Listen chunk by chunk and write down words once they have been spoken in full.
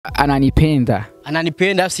ananipenda.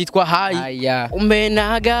 Ananipenda sitwa hai. Aya.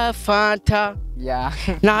 Umenaga fanta. Yeah.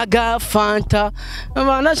 Naga fanta.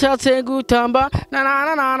 Mana shatse gutamba. Na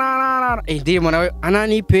na na na na na. Ndirimbo nawe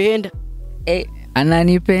ananipenda.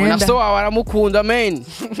 Ananipenda. Unaso wawe aramukunda man.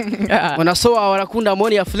 Unaso wawe arakunda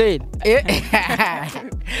Moni ya Fred.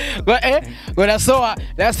 Unaso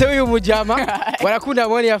uyu mujama warakunda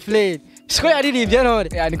Moni ya Fred. Siko yaririmbye none.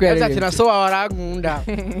 Niko yaririmbye. Ati naso wawe arakunda.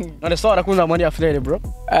 None so arakunda Moni ya Fred bro.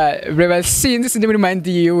 Bro sinzi muri mind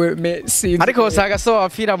yiwe me sinzi. Ariko usanga so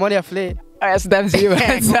wafira Moni ya Fred. Aya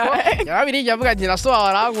sidavyibaza. Yabiri yavuga ati naso wawe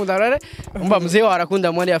arakunda none. Umba mzee wawe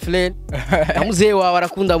arakunda Moni ya Fred. Mzee wawe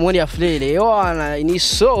arakunda Moni ya Fred. Yohana ni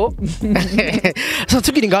so. Sasa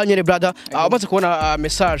tukiri ngaho nyere brother, amaze kubona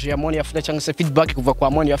message ya Moni ya Fred cyangwa se feedback kuva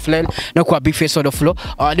kwa Moni ya Fred no kwa Big Face on the floor.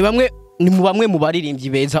 Ni bamwe mu baririmbyi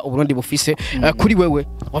beza Uburundi bufise. Kuri wewe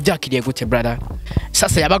wavyakiriye gute brother?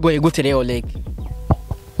 Sasa yabagoye gute rero Olegue?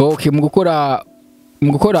 Okay, mu gukora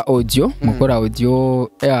audio,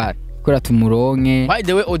 kora tumuronke. By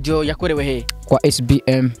the way audio yakorewe he? Kwa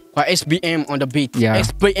SBM. Kwa SBM on the beat. Yeah.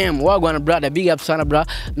 SBM wagwana brother, big up sana bro.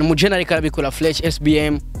 No mu general karabikora flash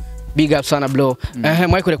SBM. Big up sana bro.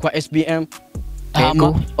 Mwayikore kwa SBM.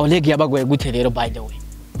 Olegue yabagoye gute rero by the way?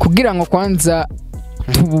 Kugira ngo kwanza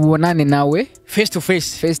tubonane nawe face to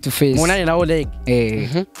face. Munane na Olegue.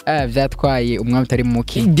 Vyatwaye umwami utari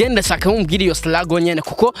muki. Genda saka umbwira iyo slago nyene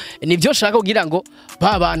kuko nivyo shaka kugira ngo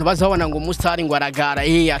ba bantu bazabona ngo umustar ngo aragara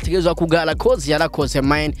ategezwa kugara cause yarakoze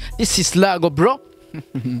man. This is slago bro.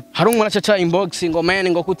 Harumwe nacaca inbox ngo man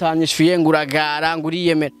ngo kutanyishuye ngo uragara ngo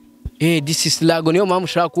uriyemera. This is slago niyo mpamvu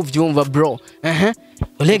ushaka kuvyumva bro.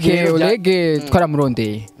 Olegue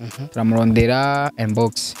twaramurondeye. Turamurondera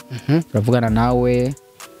inbox. Turavugana nawe.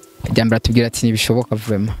 Jambra tubwira ati nibishoboka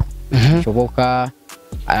vraiment. Bishoboka.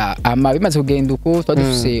 Bimaze kugenda uko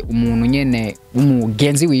twadufise umuntu nyene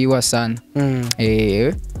umugenzi wiwe sana.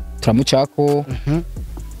 Turamucako.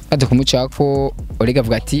 Ade kumucako Olegue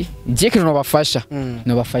avuga ati ngiye kintu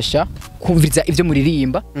nobafasha kumviriza ivyo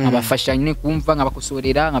muririmba nkabafasha nyine kumva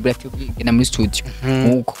nkabakosorera nkabira ati genda muri studio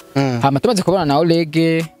uko hama tumaze kubona na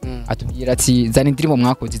Olegue atubwira ati zana indirimbo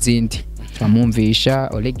mwakoze izindi turamumvisha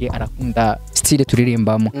Olegue arakunda style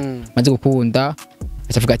turirimbamo maze gukunda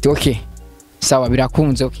avuga ati okay sawa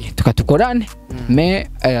birakunze okay tukatukorane me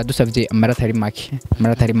dusavye amaratari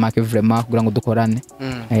make vraiment kugira ngo dukorane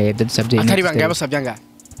dusavye atari banga yabasavye nga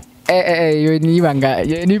yo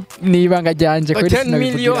nibanga ryanje ko 10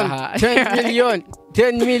 million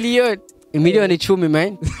 10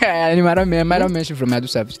 man ni mara menshi from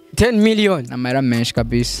yadusavye 10 million na mara menshi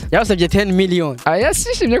kabisa yabasavye 10 million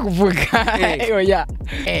yasishimye kuvuga oya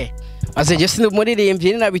Aze Justin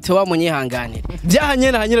umuririmbyi nabitoba munyihanganira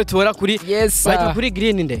byahanye na nyine tubora kuri bajya kuri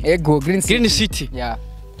green nde ego green city yeah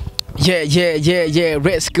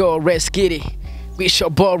let's get it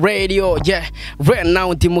Bishop Radio right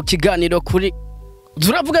now ndi mu kiganiro kuri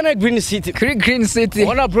turavuga na green city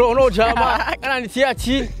ona bro no jama ananitia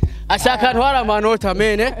ati ashaka ntwara amanota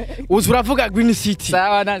mene uzuravuga green city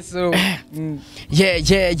sawa naso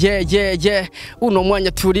uno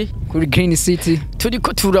mwanya turi kuri green city turi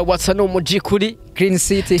ko turawatsa no muji kuri green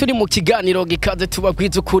city turi mu kiganiro gikaze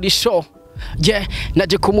tubagwiza kuri show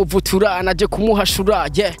naje kumuvutura naje kumuhashura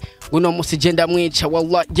uno musi genda mwica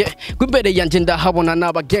wallahi kwimbere yanje ndahabona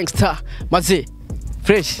naba gangster maze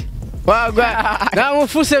fresh wagwa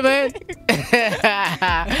namufuse man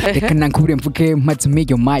reka nankure mvuge maze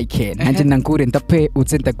miyo mike nanje nankure ndape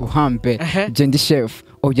uze ndaguhambe je ndi chef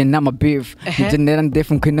oye nama beef general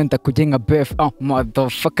ndef nkwino ndakugenga beef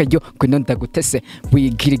motherfucker yo nkwino ndagutese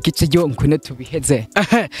wigira igice yo nkwino tubiheze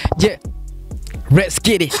let's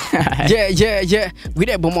get it yeah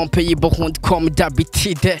wirebo mon pays beaucoup comme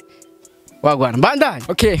d'habitude wagwana bandanye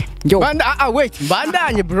okay yo wait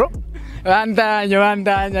bandanye bro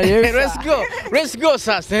bandanya let's go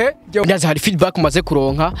sasa ndaza hari feedback umaze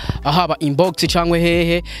kuronka ahaba inbox cyangwa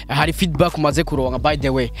hehe hari feedback umaze kuronka by the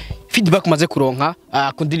way feedback umaze kuronka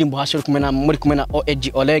ku ndirimbo hashuri muri kumena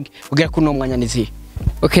Olegue kugira kuno mwanya nizi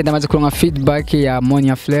okay ndamaze kuronka feedback ya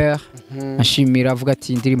Monia Fleur ashimira avuga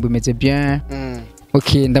ati indirimbo imeze bien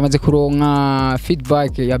okay ndamaze kuronka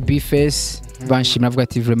feedback ya Big Face banshimira avuga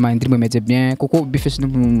ati vraiment indirimbo imeze bien kuko Big Face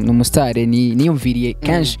n'umustar niyumviriye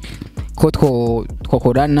kenshi ko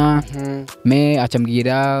twokorana me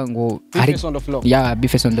acambwira ngo ari Big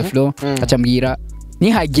Face on the floor acambwira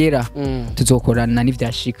nihagera tuzokorana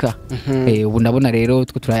n'ivyashika ubu ndabona rero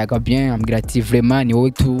twe turayaga bien ambwira ati vraiment ni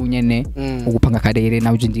wowe tu nyene ugupanga karere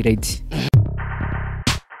nawe je ndi ready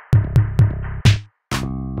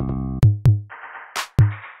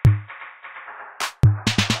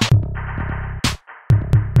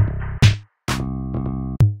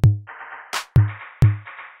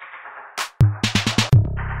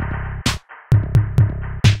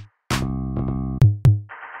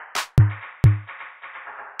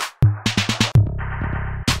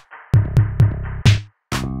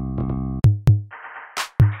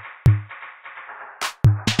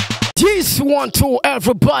This one to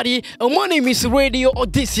everybody. My name is Radio.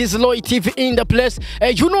 This is Loy TV in the place.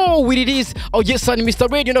 You know what it is. Oh yes, I'm Mr.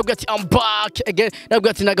 Radio. I'm back again.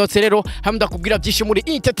 Nagatero. Hamda kugira byinshi muri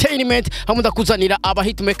entertainment. Hamda kuzanira aba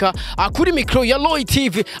hitmaker. Kuri micro ya Loy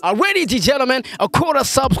TV. Ready gentlemen. Nkora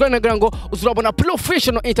subscribe nagira ngo uzurabona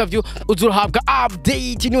professional interview. Uzurahabwa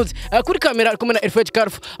update news. Kuri kamera kumena FH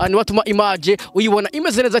Carf. Ni watuma image uyibona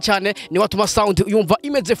imeze neza cyane. Ni watuma sound uyumva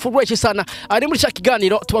imeze fresh sana. Ari muri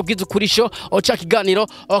kiganiro tubabwiza kuri show ocha kiganiro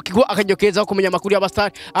kigwa akanyokeza kumenya amakuru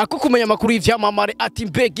y'abastar akukumenya amakuru y'ivyamamare ati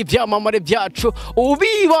mbega ivyamamare byacu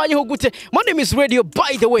ubibayeho gute. My name is Radio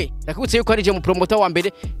by the way nakubutse yuko ari je mu promoter wa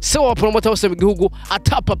mbere se wa promoter wose mu gihugu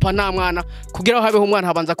atapapa na mwana kugira habeho umwana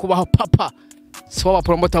habanza kubaho papa Swa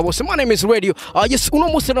promoter bose. My name is Radio. Yes, uno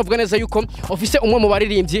musi navuga neza yuko ofise umwe mu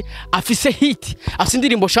baririmbyi afise hit. Afise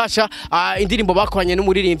indirimbo shasha, indirimbo bakoranye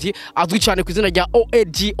n'umuririmbyi azwi cyane ku izina rya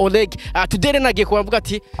Olegue. Today nagiye kubavuga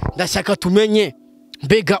ati ndashaka tumenye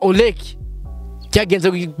mbega Olegue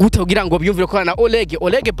cyagenze gute kugira ngo byumvire ko na Olegue.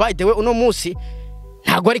 Olegue by the way uno musi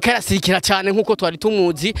ntago ari karasirikira cyane nkuko twari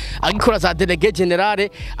tumuzi agikora za délégué générale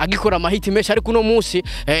agikora amahiti menshi ariko uno musi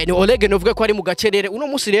ni Olegue novuga ko ari mu gacerere uno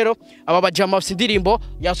musi rero aba bajama bafite indirimbo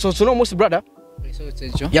yasohotse uno musi brother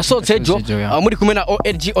yasohotse ejo muri kumwe na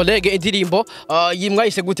Olegue indirimbo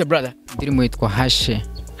yimwayise gute brother indirimbo yitwa hashe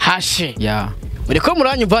muri ko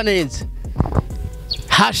muranyumva neza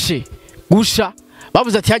hashe gusha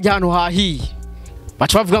bavuze ati hajya hano hahiye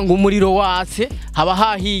bacha bavuga ngo umuriro watse haba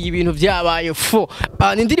hahiye ibintu byabaye fo.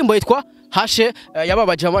 Ni indirimbo yitwa hashe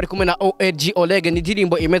yababaje bari kumwe na Olegue. Ni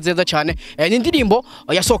indirimbo imeze neza cyane. Ni indirimbo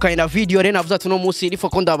yasohokanye na video rero navuze ati no musi irifo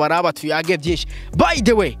ko ndabaraba tuyage byinshi. By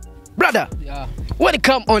the way brother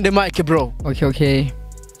welcome on the mic bro. Okay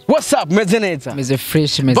What's up meze neza meze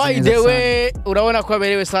fresh meze neza. By the way urabona ko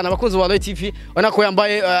aberewe sana abakunzi ba Loy TV ubona ko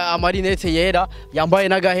yambaye amarinete yera yambaye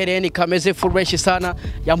nagahereni kameze fresh sana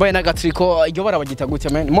yambaye nagatriko iryo barabagita gute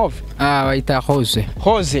man move bayita hose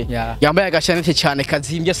yambaye agashanete cyane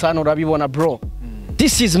kazimbye sana urabibona bro.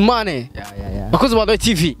 This is money bakunzi ba Loy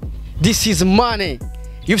TV this is money.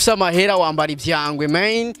 Yufisa mahera wambara ibyangwe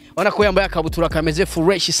man ubona ko yambaye akabutura kameze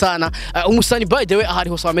fresh sana umusani by the way ahari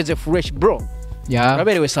hose ameze fresh bro.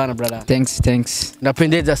 Naberewe sana brother. Thanks.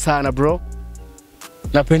 Napendeza sana bro.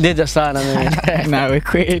 Napendeza sana man. Nawe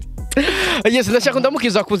kweli. Yes, ndashaka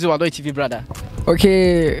ndamukiza kuzi wa Loy TV brother.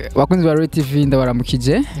 Okay, bakunzi ba Loy TV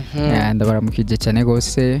ndabaramukije. Ndabaramukije cyane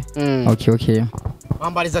gose. Okay.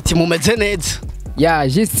 Wambariza ati mumeze neza.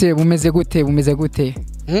 Just mumeze gute? Mumeze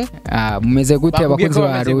gute abakunzi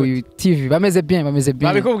ba Loy TV? Bameze bien.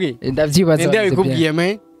 Babikubwiye? Ndavyibaza. Ndabikubwiye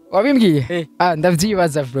man. Wabimbwiye?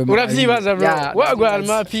 Ndavyibaza bro. Uravyibaza bro.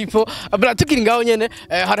 Wagwana my people. Bra tukiri ngaho nyene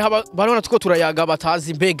hari barona tuko turayaga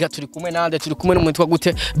batazi mbega turi kumwe nande turi kumwe n'umuntu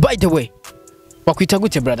gute. By the way bakwita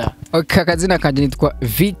gute brother? Okay, akazina kanje nitwa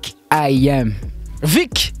Vic I am.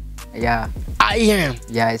 Vic? I am.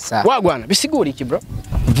 Yes. Wagwana bisigura iki bro?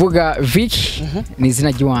 Vuga Vic ni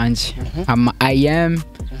izina ry'wanje. I am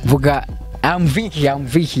vuga I'm Vic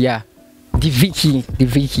Di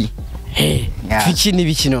Vicky. Hey, Vicky ni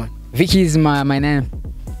biki none? Vicky is my name.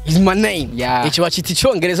 Is my name. Ichi wachiti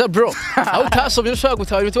cyongereza bro. Aho tasomye ushaka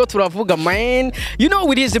gutabira ibyo turavuga man. You know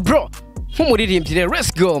what it is bro. Nk'umuririmbyi rero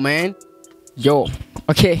let's go man. Yo.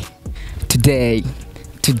 Okay. Today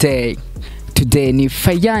ni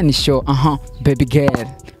Fayani show.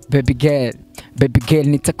 Baby girl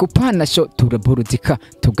nitakupana show turaburudika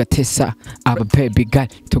tugatesa aba baby girl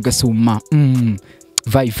tugasuma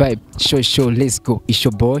vibe show let's go. It's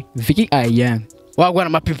your boy Vicky I am. Wagwana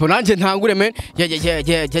my people nanje ntangure man.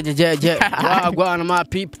 Wagwana my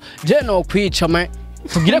people je no kwica man.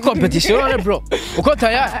 Tugire competition bro. Uko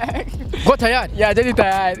tayari? Je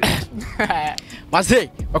tayari. Maze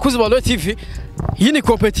bakuzi ba Loy TV iyi ni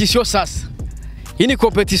competition sasa. Iyi ni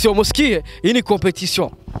competition musikie, iyi ni competition.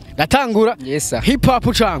 Natangura hip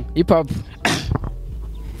hop changu. Hip hop.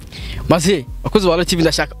 Maze bakuzi ba Loy TV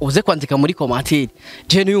ndashaka uze kwandika muri commentaire.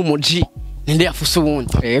 Je ni umuji ninde yafusa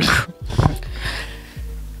ubundi. Yego.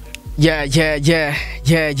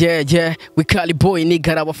 Yeah. We call boy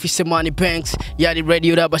nigara bafise money banks. Yari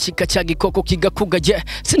radio rabashika cyagikoko kigakuga je.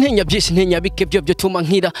 Sintinya byinshi ntinya bike byo tuma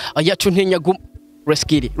nkira ayacu ntinya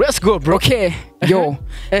let's go bro. Okay. Yo,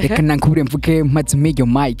 reka nankure mvuge maze miyo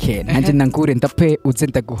mic nanje nankure ndape uze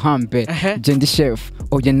ndaguhambe je ndi chef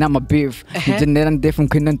oye nama beef general ndef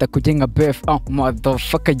nkwino ndakugenga beef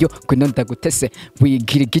motherfucker yo nkwino ndagutese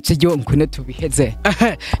wigira gice yo nkwino tubiheze.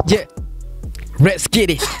 Let's get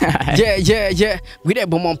it. Yeah. We there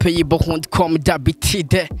mon pays beaucoup comme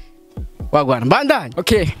d'habitude. Wagwan bandanye.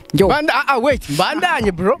 Okay. Yo. Wait,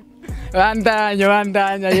 bandanye bro.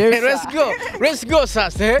 bandanya let's go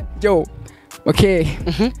sasa yo okay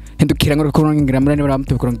hindukira ngo kurongira muri ne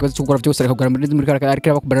baramutu kuronga ikibazo cyo gukora byose ariko muri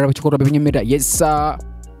karaka bakubara bakikora binyemera yesa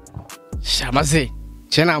shamaze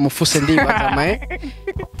cyane amufuse ndibaza mae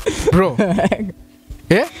bro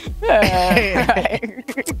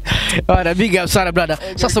Ara big up Sara brother.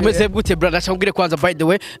 Sasa mweze gute brother changire kwanza by the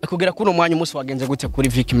way akugera kuno mwanya umunsi wagenze gute kuri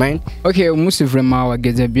Vicky man. Okay umunsi vraiment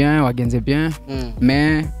wagenze bien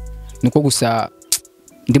mais nuko gusa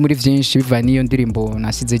ndi muri vyinshi bivanye niyo ndirimbo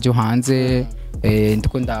nasize jo hanze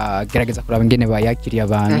ndiko ndagerageza kuraba ngene bayakiriye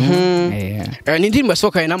abantu ni ndirimbo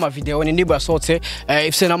yasohokaye n'ama video ni ndirimbo yasohotse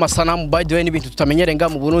ifise n'amasanamu by the way n'ibintu tutamenyere nga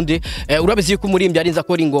mu Burundi urabizi ko umurimbyi arinza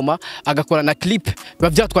akora ingoma agakora na clip biba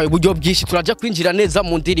vyatwaye uburyo bwinshi turaja kwinjira neza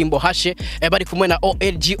mu ndirimbo hashe bari kumwe na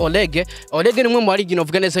Olegue ni umwe mu barigino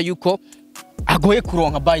uvuga neza yuko agoye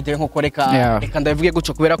kuronka by the way nko reka ndavuge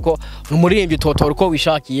guco kubera ko umurimbyi totora uko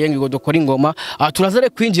wishakiye ngo dukora ingoma turazare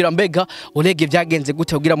kwinjira mbega Olegue byagenze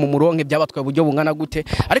gute kugira mu muronke byabatwaye uburyo bungana gute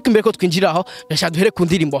ariko imbere ko twinjira aho ndashaka duhere ku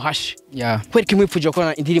ndirimbo hashe kwereka imwifuje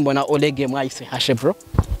gukora indirimbo na Olegue mwayise hashe bro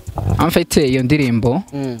en fait iyo ndirimbo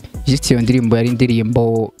iyo ndirimbo yari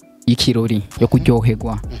indirimbo y'ikirori yo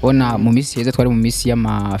kuryoherwa ona mu misi yeze twari mu misi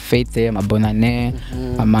y'ama fête ama bonane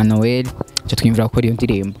ama Noel cyo twimvira gukora iyo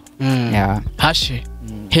ndirimbo hashe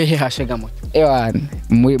hehe hashe gamoto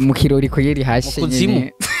mu kirori ko yeri hashe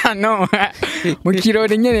nyene no mu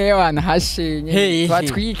kirori nyene yewana hashe nyene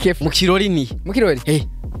twatwike mu kirori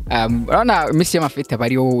urabona imisi y'amafete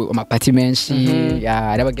bariyo amapati menshi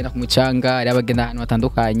ari abagenda ku mucanga ari abagenda ahantu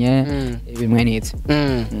hatandukanye bimwe n'ibyo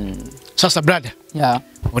sasa brother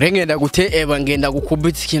urengenda gute ngenda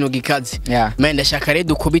gukubita ikintu gikaze man ndashaka rero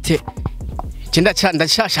dukubite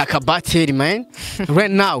ndashaka battery man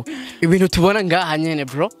right now ibintu tubona ngaha nyene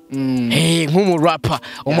bro nk'umurapper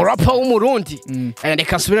w'umurundi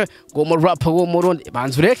reka nsubire ngo umurapper w'umurundi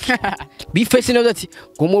banzureke bifese neza ati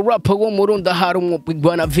ngo umurapper w'umurundi ahari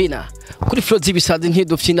umubwana vina kuri flow z'ibisazi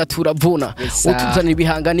ntidufyina turavuna utuzanira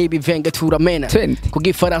ibihanga n'ibivenge turamena ku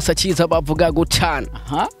gifaransa cyiza bavuga gucana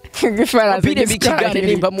gifaransa bikigane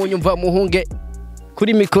nimba munyumva muhunge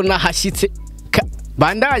kuri mikro nahashitse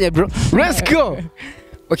bandanya bro let's go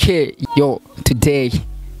okay yo today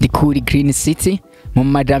the cool green city mu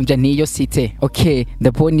madam janiyo city okay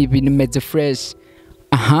ndabona ibintu meze fresh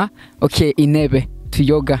okay inebe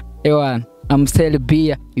tuyoga ewan amstel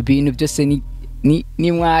beer ibintu byose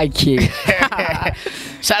ni mwake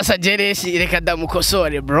sasa jereshi reka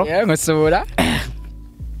ndamukosore bro nkosora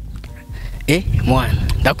mwana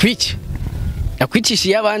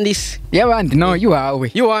ndakwicisha yabandi no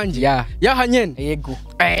yuwawe yuwanje yahanyene yego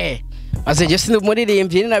aze je sindi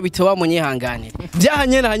umuririmbyi nabitoba munyihanganire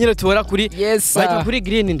byahanyene hanyene tubora kuri bajya kuri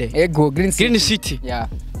green nde yego green city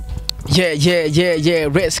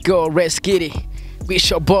let's get it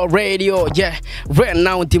Bishop Radio right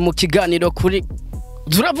now ndi mu kiganiro kuri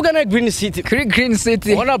turavuga na green city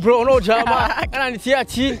ona bro no jama ananitia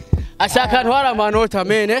ati ashaka ntwara amanota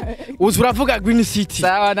mene uzuravuga green city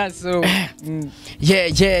sawa naso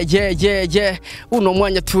uno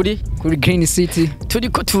mwanya turi kuri green city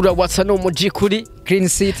turiko turawatsa no muji kuri green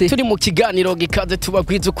city turi mu kiganiro gikaze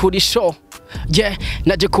tubagwiza kuri show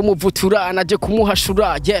naje kumuvutura naje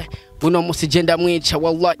kumuhashura uno musi genda mwica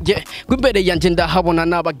wallahi kwimbere yanje ndahabona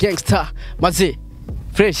naba gangster maze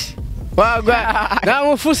fresh wagwa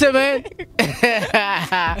namufuse man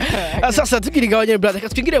sasa tukirigabanye brother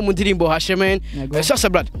twingire mu ndirimbo hashe man sasa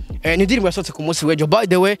brother ni ndirimbo yasohotse ku munsi wejo by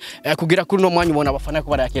the way kugira kuri no mwanya ubona abafana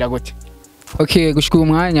ko barakira gute okay gushika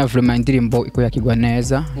umwanya vraiment indirimbo iko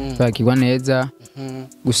yakigwa neza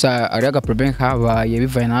gusa ari aga problem kabaye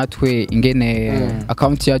bivaye natwe ingene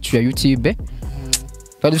account yacu ya YouTube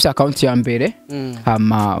twari dufite account ya mbere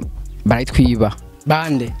hama barayitwiba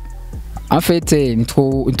bande en fait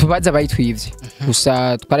ntubaza bayitwivye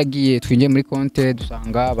gusa twaragiye twinjiye muri konte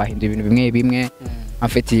dusanga bahinduye ibintu bimwe en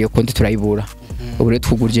fait iyo konte turayibura ubure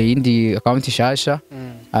twugurije yindi account ishasha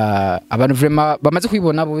abantu vraiment bamaze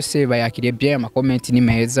kwibona bose bayakiriye bien ama comment ni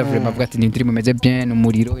meza vraiment bavuga ati ndirimbo meze bien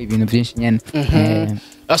umuriro ibintu byinshi nyene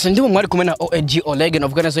asa ndimo mwari kumwe na Olegue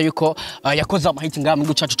navuga neza yuko yakoze amahiti ngamu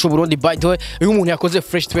gucacu c'u Burundi by the way uyu muntu yakoze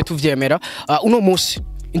fresh twe tuvyemera uno musi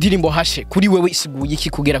indirimbo hashe kuri wewe isiguye iki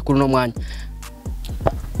kugera kuri no mwanya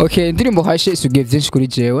okay indirimbo hashe isugiye byinshi kuri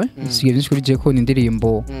jewe ko ni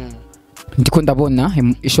indirimbo ndiko ndabona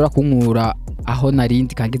ishobora kunkura aho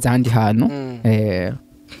narindi kageze handi hantu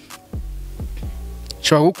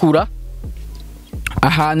shobora gukura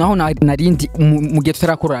ahantu aho narindi mu gihe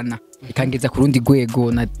tutarakorana ikangeza ku rundi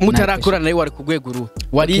rwego mutarakorana nawe wari ku rwego ru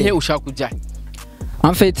warihe ushaka kujya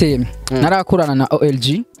en fait narakorana na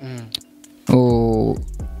Olegue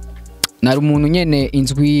nari umuntu nyene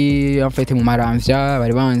inzwi amfite mu maramvya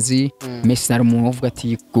bari banzi Messi nari umuntu uvuga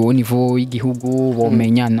ati go niveau y'igihugu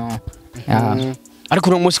bomenya no ariko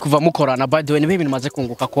uno munsi kuva mukorana by the way nibe ibintu maze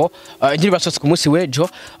kunguka ko ngiri basotse ku munsi wejo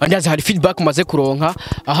ndazi hari feedback maze kuronka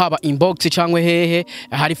ahaba inbox cyangwa hehe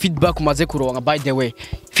hari feedback maze kuronka by the way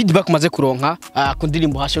feedback maze kuronka ku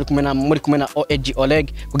ndirimbo hashuri kumena muri kumena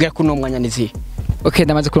Olegue kugira kuno mwanya nizi okay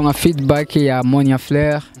ndamaze kuronka feedback ya Monia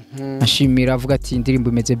Fleur ashimira avuga ati indirimbo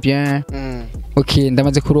imeze bien okay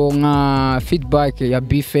ndamaze kuronka feedback ya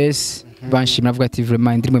Bface banshimira avuga ati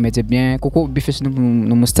vraiment indirimbo imeze bien kuko Bface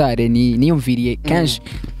n'umustar niyumviriye kenshi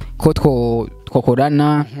ko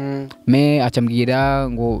twokorana me acambwira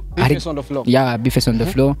ngo ya Bface on the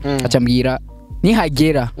floor acambwira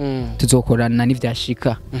nihagera tuzokorana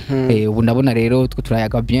n'ivyashika ubu ndabona rero twe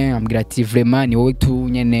turayaga bien ambwira ati vraiment ni wowe tu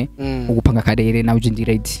nyene ugupanga karere nawe ndi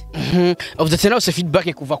ready uvuze tena ose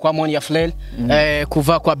feedback kuva kwa Monia Fleur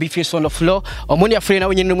kuva kwa Bface on the floor Monia Fleur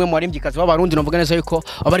nawe nyene umwe mu barimbyikazi b'abarundi novuga neza yuko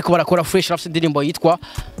abariko barakora fresh rap indirimbo yitwa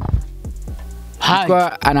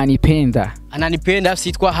ananipenda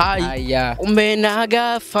sitwa hai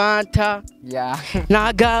umenaga fanta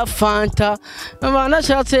naga fanta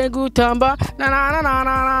banashatse gutamba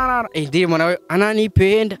ndimo nawe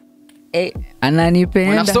ananipenda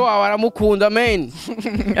unaso wawe aramukunda men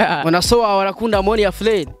unaso wawe arakunda Monia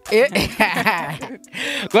Fleur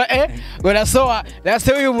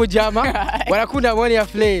unaso uyu mujama warakunda Monia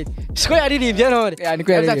Fleur siko yaririmbye none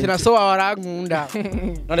ati naso wawe arankunda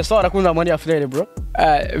none so arakunda Monia Fleur bro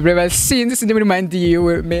breva sinzi muri mind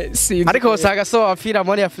yiwe me sinzi ariko usanga so afira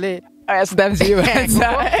Monia Fleur sidavyibanza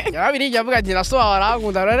yabiri yavuga ati naso wawe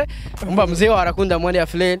arankunda rere umba muzee wawe arakunda Monia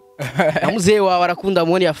Fleur na muzee wawe arakunda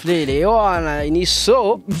Monia Fleur yohana ni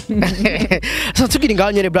so tugira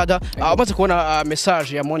nganyere brother amaze kubona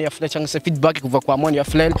message ya Monia Fleur cyangwa se feedback kuva kwa Monia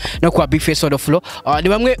Fleur no kwa Bface on the floor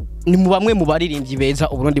ni bamwe mu baririmbyi beza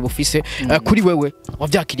uburundi bufise kuri wewe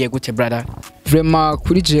wavyakiriye gute brother vraiment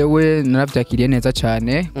kuri jewe naravyakiriye neza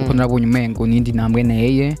cyane kuko narabonye umengo nindi ntambwe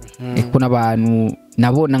neye kuko nabantu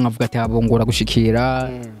nabona nkavuga ati abongora gushikira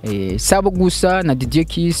sabo gusa na DJ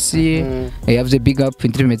Kiss yavuze big up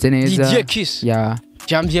indirimbo imeze neza DJ Kiss ya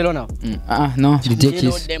Jambielo na no DJ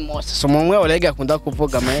Kiss so mumwe Olegue akunda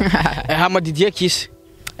kuvuga me hama DJ Kiss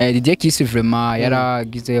DJ Kiss vraiment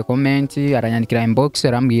yaragize comment aranyandikira inbox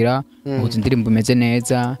arambwira ubu indirimbo imeze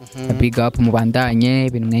neza big up mubandanye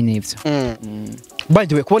ibintu nk'ivyo by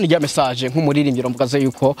the way kubona irya message nk'umuririmbyi mvugaze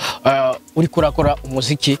yuko uri kurakora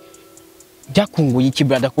umuziki byakunguye iki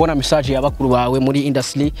brother kubona message y'abakuru bawe muri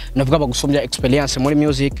industry navuga bagusumbya experience muri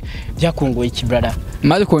music byakunguye iki brother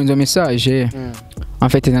maze ko inzo message en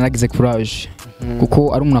fait naragize courage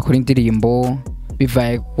kuko ari umuntu akora indirimbo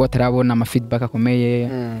bivaye ko atarabona ama feedback akomeye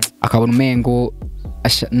akabona umengo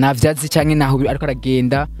navyazi cyangwa naho ariko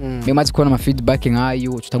aragenda niyo maze kubona ama feedback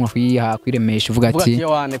nkayo tutangwa kwiremesha uvuga ati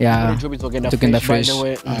ya bizogenda fresh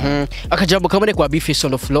akajambo kamwe kwa Bface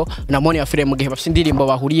on the floor na Monia Fleur mu gihe bafite indirimbo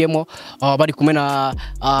bahuriyemo bari kumwe na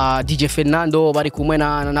DJ Fernando bari kumwe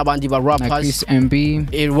na nabandi ba rappers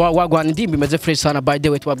wagwana indirimbo imeze fresh sana by the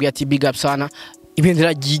way twabwiye ati big up sana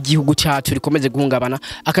ibendera ry'igihugu cyacu rikomeze guhungabana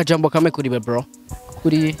akajambo kamwe kuri bro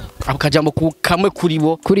kuri akajambo kamwe kuri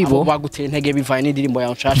bo baguteye intege bivaye n'indirimbo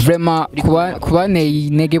yawe nshasha vraiment kubaneye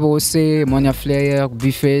intege bose Monia Fleur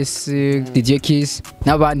Bface DJ Kiss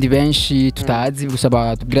n'abandi benshi tutazi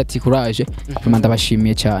gusaba tubwira ati courage vraiment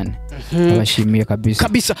ndabashimiye cyane ndabashimiye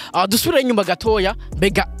kabisa dusubire inyuma gatoya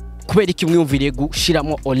mbega kubera iki mwumviriye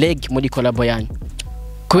gushiramo Olegue muri collabo yanyu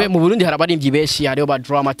kwe mu Burundi harabarimbyi benshi hariho ba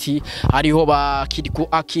Dramati hariho ba Kiriku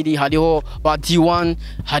Akiri hariho ba D1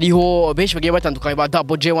 hariho benshi bagiye batandukanye ba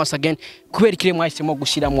Double J once again kubera kire mwahisemo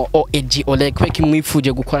gushiramo Olegue kubera ki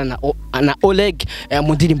mwifuje gukorana na Olegue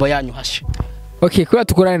mu ndirimbo yanyu hashe okay kubera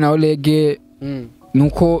tukorana na Olegue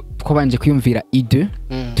nuko twabanje kwiyumvira ide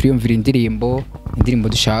turiyumvira indirimbo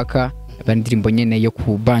dushaka indirimbo nyene yo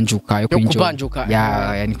kubanjuka yo kubanjuka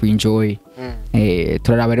yani kuenjoy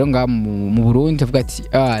turaraba rero nga mu Burundi tuvuga ati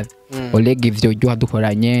Olegue ivyo ryo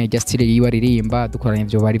dukoranye just style yiwe aririmba dukoranye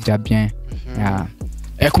ivyo bari vya bien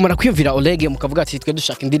kumara kwiyumvira Olegue mukavuga ati twe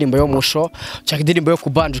dushaka indirimbo yo musho cyaka indirimbo yo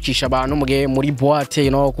kubanjukisha abantu mugihe muri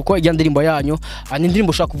boîte kuko ijya ndirimbo yanyu ni indirimbo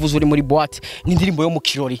ushaka kuvuza uri muri boîte ni indirimbo yo mu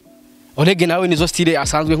kirori Olegue nawe nizo style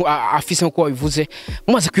asanzwe afise nko bivuze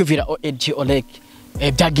mumaze kwiyumvira Olegue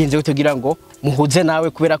byagenze gutugira ngo muhuze nawe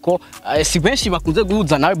kubera ko si benshi bakunze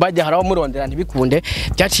guhuza nawe bajya haraho murondera ntibikunde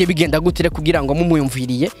byaciye bigenda gutire kugira ngo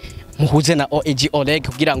mumuyumviriye muhuze na Olegue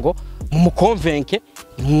kugira ngo mumukonvenke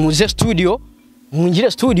muze studio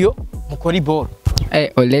mungire studio mukora iboro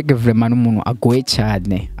Olegue vraiment n'umuntu agoye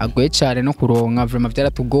cyane no kuronka vraiment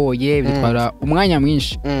byaratugoye bitwara umwanya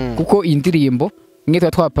mwinshi kuko iyi ndirimbo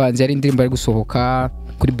imwe twapanze ari indirimbo ari gusohoka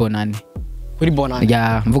kuri bonane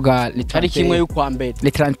ya mvuga ari kimwe y'ukwa mbere le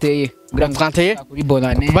 31 kuri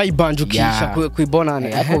bonane bayibanjukisha kuri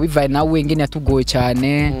bonane ariko bivaye nawe ngene yatugoye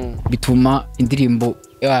cyane bituma indirimbo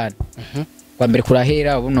yana kwa mbere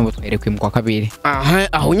kurahera ubuno twerekwe mu kwa kabiri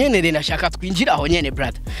aho nyene rero nashaka twinjira aho nyene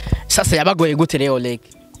brother sasa yabagoye gute rero Olegue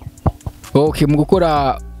okay mu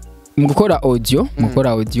gukora audio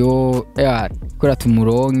kora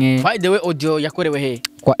tumuronke. By the way audio yakorewe he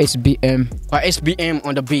kwa SBM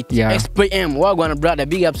on the beat SBM wagwana brother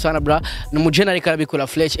big up sana bro no general karabikora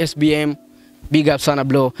flash SBM big up sana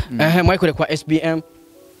bro mwayikore kwa SBM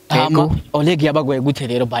Olegue yabagoye gute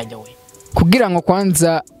rero by the way kugira ngo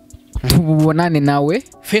kwanza tubonane nawe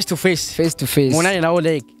face to face munane na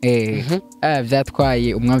Olegue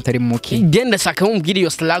vyatwaye umwami utari muki genda saka umbwira iyo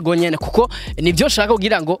slago nyene kuko nivyo shaka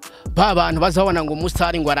kugira ngo ba bantu bazabona ngo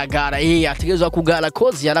umustar ngo aragara ategezwa kugara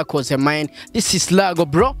cause yarakoze man this is slago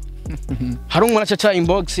bro hari umuntu acaca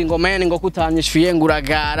inbox ngo man ngo kutanyishuye ngo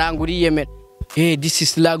uragara ngo uriyemera this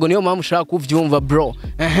is slago niyo mpamvu ushaka kuvyumva bro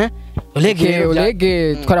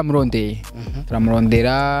Olegue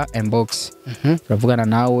turamurondera inbox turavugana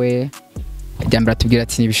nawe jambira tubwira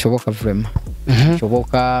ati nibishoboka vraiment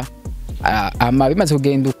bishoboka ama bimaze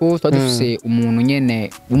kugenda uko twadufise umuntu nyene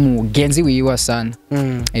umugenzi wiwe sana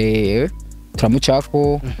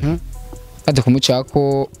turamucako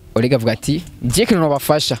kumucako Olegue avuga ati ngiye kintu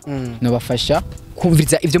nobafasha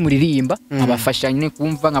kumviriza ivyo muririmba abafasha nyine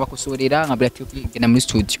kumva nkabakosorera nkabira ati genda muri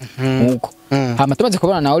studio uko hama tumaze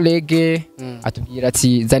kubona na Olegue atubwira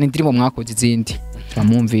ati zana indirimbo mwakoze izindi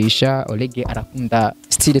turamumvisha Olegue arakunda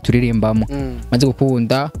style turirimbamo maze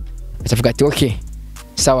gukunda avuga ati okay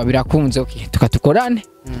sawa birakunze okay tukatukorane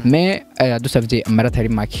me dusavye amaratari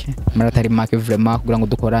make vraiment kugira ngo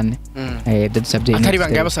dukorane dusavye atari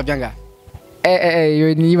banga basavye anga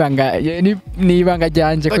yo nibanga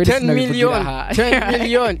ryanje ko 10 million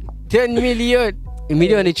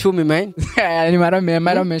miliyoni 10 man ni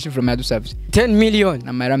mara menshi vraiment yadusavye 10 million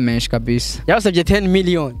na mara menshi kabisa yasavye 10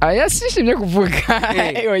 million yasishimye kuvuga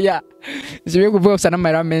oya sibye kuvuga sana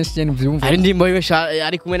mara menshi cyane vyumva ari ndimbo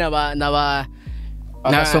ari kumwe na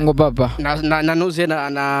Gasongo baba na nuze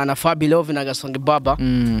na Fabi Love na Gasongo baba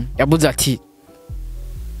yabuze ati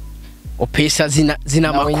pesa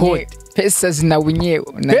zina makode pesa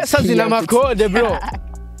zina makode bro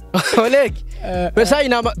Olegue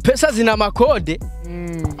pesa zina makode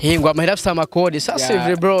ngo amahera afisa makode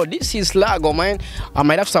sasa bro this is lago man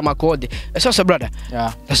amahera afisa makode sasa brother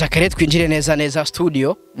ndashaka rero twinjire neza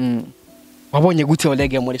studio wabonye gute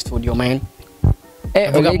Olegue muri studio man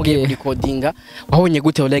Olegue recordinga wabonye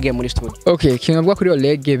gute Olegue muri studio okay kinabwa kuri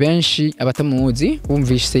Olegue benshi abatamuzi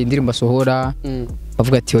bumvise indirimbo asohora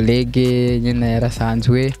bavuga ati Olegue nyene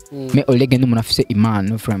yarasanzwe me Olegue n'umuntu afise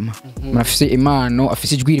impano vraiment umuntu afise impano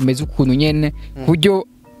afise ijwi rimeze ukuntu nyene kuryo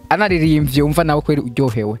anaririmbye umva nawe kweri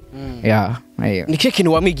uryohewe nike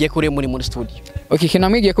kintu wamwigiye kure muri studio okay kintu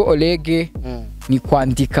namwigiye ko Olegue ni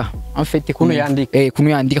kwandika en fait kuno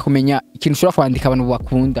yandika kumenya ikintu ushobora kwandika abantu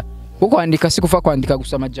bakunda kuko kwandika si kufa kwandika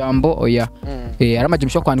gusa amajambo oya ari amajambo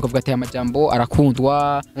ushobora kwandika uvuga ati amajambo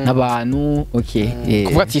arakundwa n'abantu okay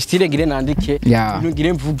kuvuga ati style ngire nandike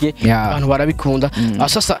ngire mvuge abantu barabikunda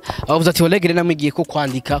sasa avuze ati Olegue namwigiye ko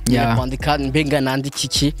kwandika mbenga nandiki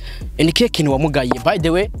iki nike kintu wamugaye by the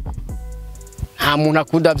way nta muntu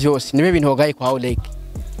akunda byose nibe bintu hogaye kwa Olegue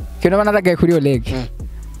kintu banaragaye kuri Olegue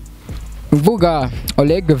mvuga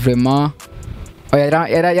Olegue vraiment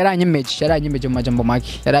yaranyemeje mu majambo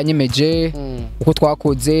make yaranyemeje uko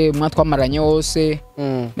twakoze twamaranye hose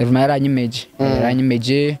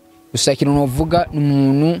yaranyemeje gusa kintu novuga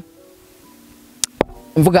n'umuntu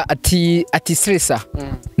mvuga ati stressa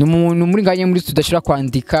n'umuntu muri nganye muri tudashira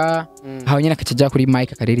kwandika aho nyene akacija kuri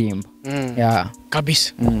mic akaririmba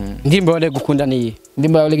kabisa ndimbo Olegue gukunda niyi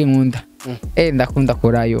ndimbo Olegue nkunda ndakunda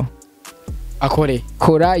korayo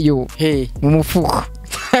korayo mu mufuko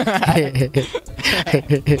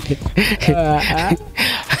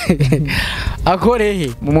akore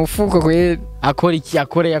mu mufuko kwe akora iki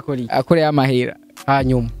akore amahera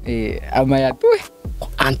hanyuma amayatwe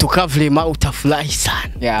antuka vraiment utafurahi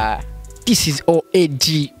sana this is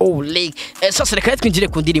Olegue sasa reka twinjire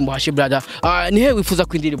ku ndirimbo hashe brother nihe wifuza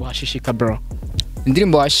ku ndirimbo hashishika bro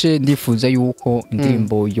indirimbo hashe ndifuza yuko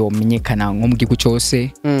indirimbo yomenyekana nko mu gihugu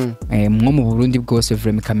cyose mwo mu Burundi bwose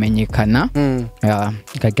vraiment kamenyekana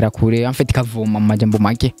ikagira kure en fait ikavuma mu majambo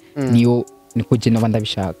make niyo niko je nabanda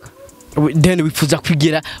bishaka then wifuza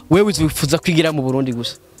kwigira wewe wifuza kwigira mu Burundi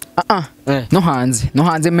gusa no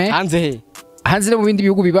hanze me hanze hanze no mu bindi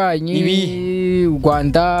bihugu bibanyi u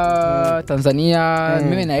Rwanda Tanzania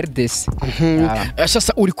meme na RDC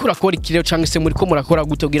sasa uri kurakora ikirero cyangwa se muri ko murakora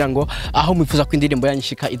gute kugira ngo aho mwifuza ko indirimbo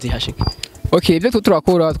yanyishika izihashika Okay, ibyo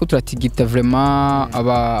turakora turatigita vraiment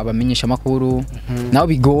abamenyesha makuru naho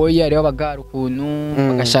bigoye ariho bagara ukuntu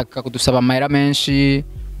bagashaka kudusaba amahera menshi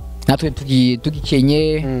natwe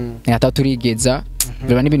tugikenye hata turigeza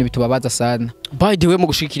biba n'ibintu bitubabaza sana. By the way mu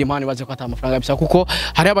gushikira impano baze ko atamafaranga bisa kuko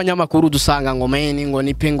hari abanyamakuru dusanga ngo man ngo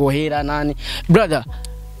ni pengo hera nani brother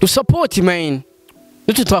to support man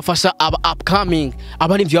nutu twafasha upcoming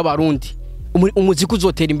abarimvyi b'abarundi umuziki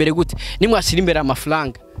uzotera imbere gute nimwasira imbere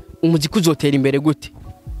amafaranga umuziki uzotera imbere gute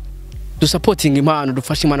du supporting impano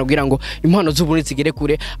dufasha impano kugira ngo impano z'ubunitsi zigere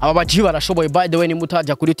kure aba baji barashoboye. By the way ni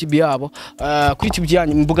mutaja kuri YouTube yabo kuri YouTube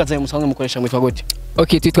yanyu mbuga zayo musanzwe mukoresha mwitwa gute?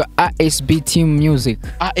 Okay, twitwa ASB Team Music.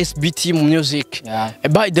 ASB Team Music. Yeah.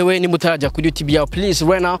 By the way ni mutaja kuri YouTube yabo please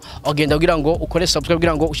right now ogenda kugira ngo ukore subscribe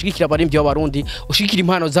kugira ngo ushigikira abarimvyi b'abarundi ushigikira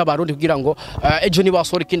impano z'abarundi kugira ngo ejo ni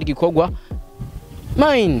basore kindi gikorwa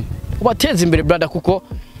mine ubateze imbere brother kuko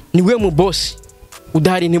niwe mu boss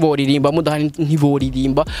udahari ntiboririmba mudahari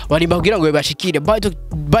ntiboririmba barimba kugira ngo bashikire. By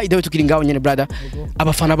the way tukiri ngaho nyene brother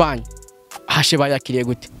abafana banyu hashe bayakiriye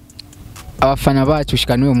gute? Abafana bacu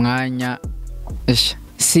shika n'uyu mwanya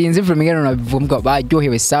sinzi vrumigano nabivumbwa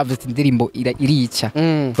baryohewe save indirimbo irica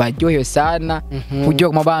baryohewe sana kujyo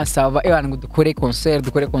kuma bansaba ebana ngo dukore concert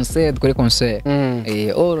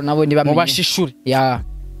oro nabo ni bamenye mubashishuri ya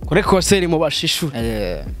kore concert mubashishuri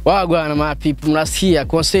wagwana ma people murasiya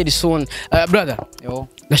concert soon brother yo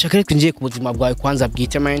ndashaka reko ngiye ku buzima bwawe kwanza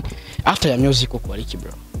bwite man after ya music ukora iki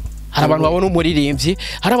bro? Hari abantu babona umuririmbyi,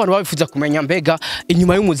 hari abantu babifuza kumenya mbega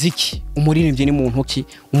inyuma y'umuziki umuririmbyi ni muntu ki,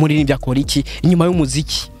 umuririmbyi akora iki, inyuma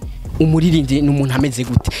y'umuziki umuririmbyi ni umuntu ameze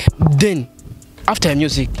gute? Then after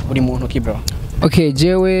music uri muntu ki bro? Okay,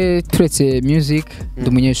 jewe turetse music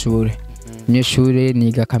ndumunyeshure. Umunyeshure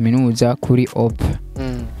niga kaminuza kuri OP.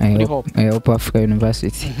 OP Africa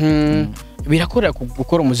University. Birakorera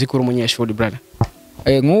gukora umuziki uri umunyeshure brother?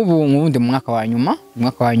 Nk'ubu ndi mu mwaka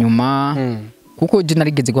wa nyuma kuko je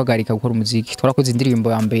narigeze guhagarika gukora umuziki twarakoze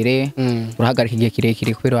indirimbo ya mbere urahagarika igihe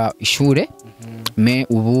kirekire kubera ishure me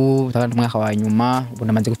ubu tabandi mwaka wa nyuma ubu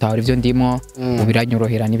namaze gutahura ivyo ndimo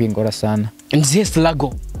ubiranyorohera nibingora sana. Nziye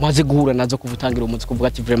slago maze guhura nazo kuvutangira umuziki kuvuga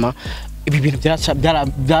ati vraiment ibi bintu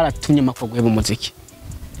byaratumye makogwe mu muziki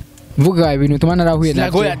mvuga ibintu tuma narahuye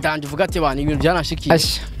navyo slago yadanje uvuga ati bana ibintu byanashikiye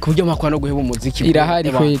kubyo makwa no guheba umuziki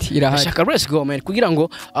irahari kweli irahari shaka let's go man kugira ngo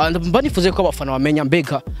mba nifuze ko abafana bamenya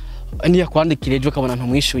mbega niya kwandikira ejo kabona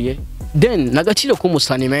ntumwishuye then nagaciro ko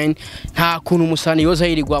musani man nta kuntu musani yoza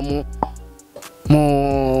yirirwa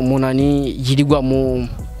munani yirirwa mu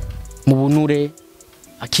bunure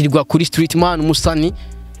akirirwa kuri street man musani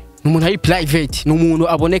numuntu ari private numuntu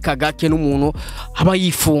aboneka gake numuntu aba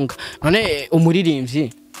yifunga none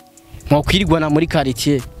umuririmbyi mwakwirirwa na muri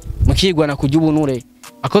quartier mukirwa na kujya ubunure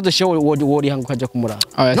akoze show wori hanguka kaja kumura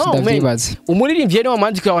ndavyibaza umuririmbyi rero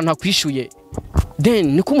wamanzi kwa abantu akwishuye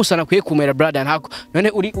then niko umusana kwiye kumera brother ntako none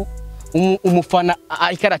uri umufana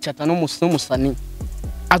ikaracata n'umusani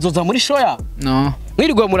azoza muri show ya no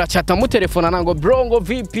mwirirwa muracata mu telefone nango bro ngo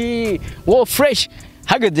VP wo fresh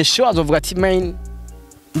hageze show azovuga ati man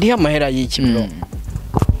ndi amahera y'iki bro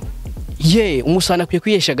umusana kwiye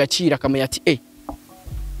kwiyesha gacira akamenya ati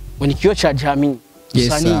unikiyo cha jamii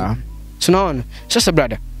usani tunaona sasa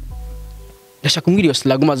brother ndashaka kumbwira iyo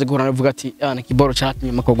slago maze guhura navuga ati na kiboro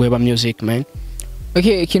cyatumye makogweba music man.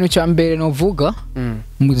 Okay, ikintu cya mbere no vuga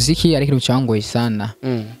umuziki ari ikintu cyangoye sana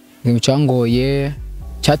ikintu cyangoye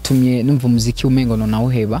cyatumye numva umuziki umengo no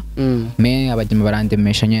nawuheba me abajima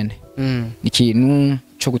barandemesha nyene ikintu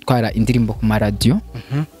cyo gutwara indirimbo ku radio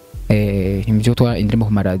imibyo twara indirimbo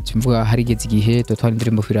ku radio mvuga hari geze igihe twara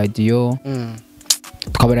indirimbo ku radio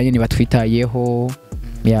tukabona nyene batwitayeho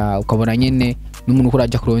ya ukabona nyene n'umuntu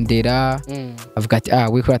ukuraje kurondera avuga ati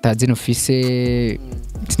we ko atazi n'ufise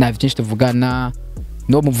sinavye byinshi tuvugana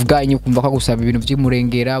no muvuganye ukumva ko gusaba ibintu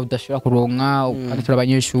by'imurengera udashobora kuronka kandi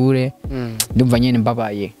turabanyeshure ndumva nyene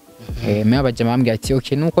mbabaye me abaje bambwiye ati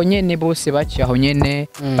okay nuko nyene bose baciye aho nyene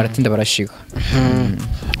baratinda barashika.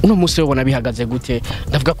 Uno munsi ubona bihagaze gute?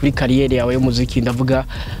 Ndavuga kuri carrière yawe y'umuziki, ndavuga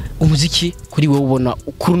umuziki kuri wewe ubona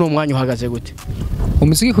kuri no mwanya uhagaze gute?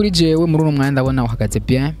 Umuziki kuri jewe muri uno mwanya ndabona uhagaze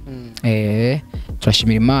bien.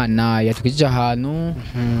 Turashimira Imana yatukije ahantu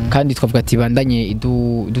kandi twavuga ati bandanye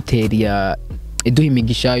idutera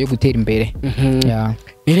iduhimigisha yo gutera imbere.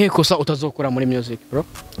 Ire kosa utazokora muri music bro?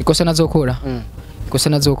 Ikosa nazokora. Ikosa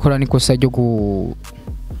nazokora ni kosa ryo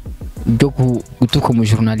gutuka mu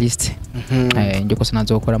journaliste. Ndio kosa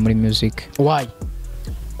nazokora muri music. Why?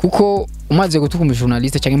 Kuko umaze gutuka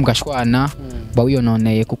umujournaliste cyangwa mugashwana ba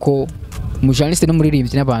wiyononeye kuko umujournaliste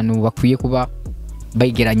n'umuririmbyi n'abantu bakwiye kuba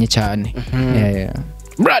bayigeranye cyane.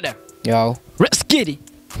 Brother, yo let's get it.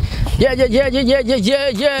 Yeah.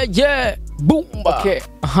 Boom. Okay.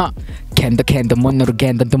 Kenda mono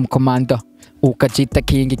rugenda ndumukomando. Ukajita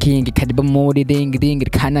king kadiba muri ring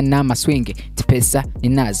kana nama swing tipesa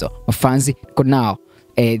ninazo mafanzi ko now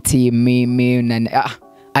mi na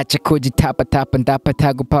acha kujitapa ndapa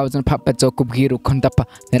tagu pause papa zokubwira uko ndapa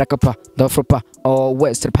nerakapa ndofropa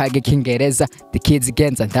west page kingereza the kids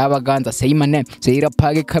genza ndabaganza say my name say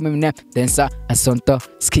page coming name dancer asonto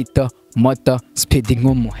skito moto speeding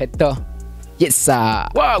umuheto. Yes sir.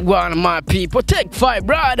 Wagwan my people, take 5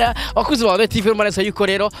 brother. Wakuzi wa TV manesa yuko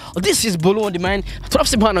rero. This is Burundi man.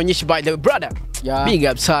 Turafise impano nyinshi by the way brother. Yeah. Big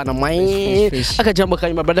up sana man. Akajambo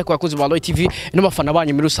kanyuma brother kwa wakuzi wa TV n'abafana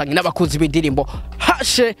banyu muri rusange n'abakunzi b'indirimbo.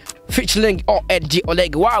 Hashe featuring Olegue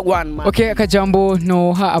Olegue wagwan man. Okay, akajambo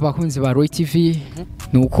no ha abakunzi ba Roy TV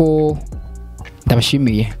nuko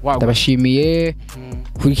ndabashimiye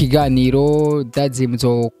kuri kiganiro dazi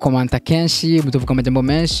muzo komanta kenshi muzovuga amajambo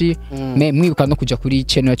menshi mwibuka no kuja kuri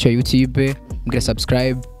channel yacu ya YouTube mugira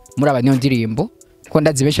subscribe muri abanyo ndirimbo ko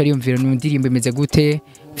ndazi benshi ari yumvira no ndirimbo imeze gute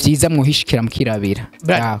vyiza muhishikira mukirabira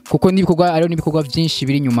kuko nibikorwa ari nibikorwa byinshi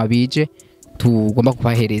biri nyuma bije tugomba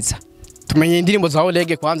kubahereza. Tumenye indirimbo za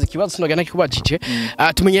Olegue kwanza kibazo sinogana kikubajije.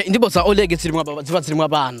 Tumenye indirimbo za Olegue zirimo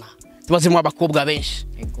abana zirimo abakobwa benshi.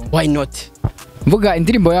 Why not? Mvuga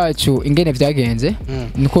indirimbo yacu ingene vyagenze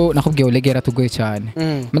niko nakubwiye Olegue yaratugoye cyane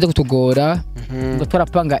maze kutugora ngo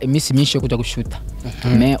twarapanga imisi myinshi yo kuja gushuta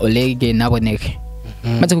me Olegue naboneke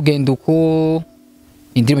maze kugenda uko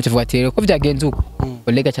indirimbo cyavuga ati ko vyagenze uko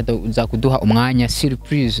Olegue aza kuduha umwanya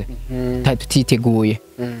surprise tutiteguye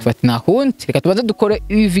twati nakundi reka tubanze dukore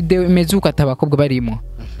iyi video imeze uko atabakobwa barimo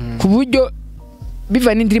ku buryo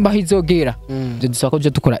biva n'indirimbo aho izogera dusaba ko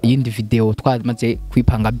dukora iyindi video twamaze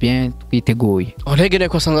kwipanga bien twiteguye. Olegue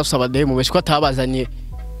reko sanza usaba demo beshi ko atabazanye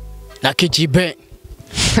na KGB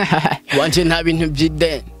wanje nta bintu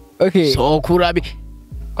by'ide. Okay, so kurabi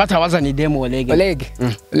ko atabazanye demo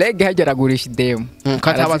Olegue hageragurisha demo ko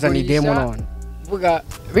atabazanye demo none vuga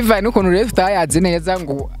biva n'ukuntu rero tutayazi neza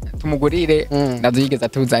ngo tumugurire nazo yigeza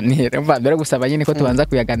tuzanira mva mbere gusaba nyine ko tubanza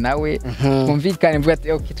kuyaga nawe kumvikane mvuga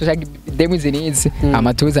ati okay tushaka demo zinizi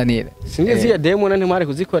amatuzanira sinzi ya demo nane mare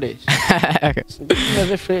kuzikoresha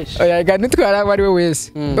sinzi fresh oya ga nitwara bari we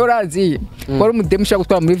wese urazi wari mu demo ushaka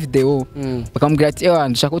gutwara muri video bakamubwira ati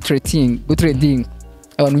ndashaka trading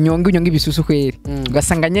abantu nyonga ibisusu kweri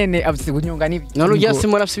ugasanga nyene afite gunyonga nibi none ujya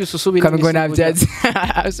simora afite ibisusu biri kamwe nabyazi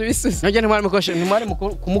afite ibisusu none ntimari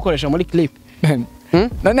kumukoresha muri clip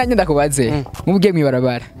none nanjye ndakubaze mubwiye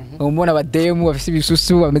mwibarabara umubona abademu bafite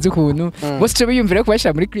ibisusu bameze kuntu bose cyo biyumvira ko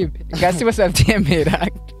bashira muri clip gasi bose bavyemera.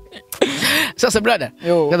 Sasa brother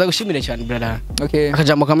ndagushimire cyane brother. Okay,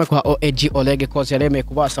 akajambo kamwe kwa Olegue cause yaremeye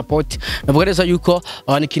kuba support nabwereza yuko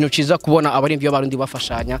ni kintu ciza kubona abarimvyo y'abarundi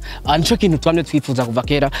bafashanya nico kintu twamye twifuza kuva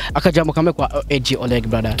kera. Akajambo kamwe kwa Olegue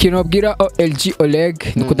brother kintu abwira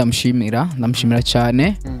Olegue nuko ndamushimira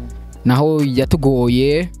cyane naho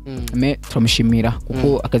yatugoye me turamushimira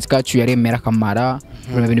kuko akazi kacu yaremera kamara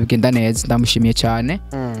ibintu bigenda neza ndamushimiye cyane.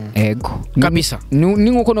 Ego kabisa ni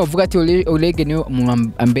nkuko novuga ati Olegue ni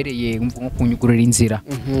umuntu ambereye nko kunyugurira inzira.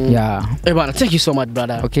 Bana thank you so much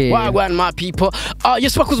brother. Okay, wagwan my people.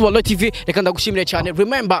 Yes bakuzi wa TV reka ndagushimire cyane.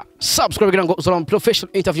 Remember subscribe kugira ngo uzora professional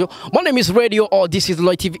interview. My name is Radio or this is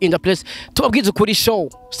Loy TV in the place tubabwiza kuri show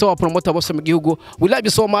so promoter bose mu gihugu. We love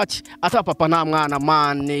you so much. Ata papa na mwana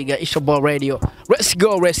man nigga Ishobor Radio. Let's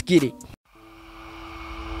go, let's get it.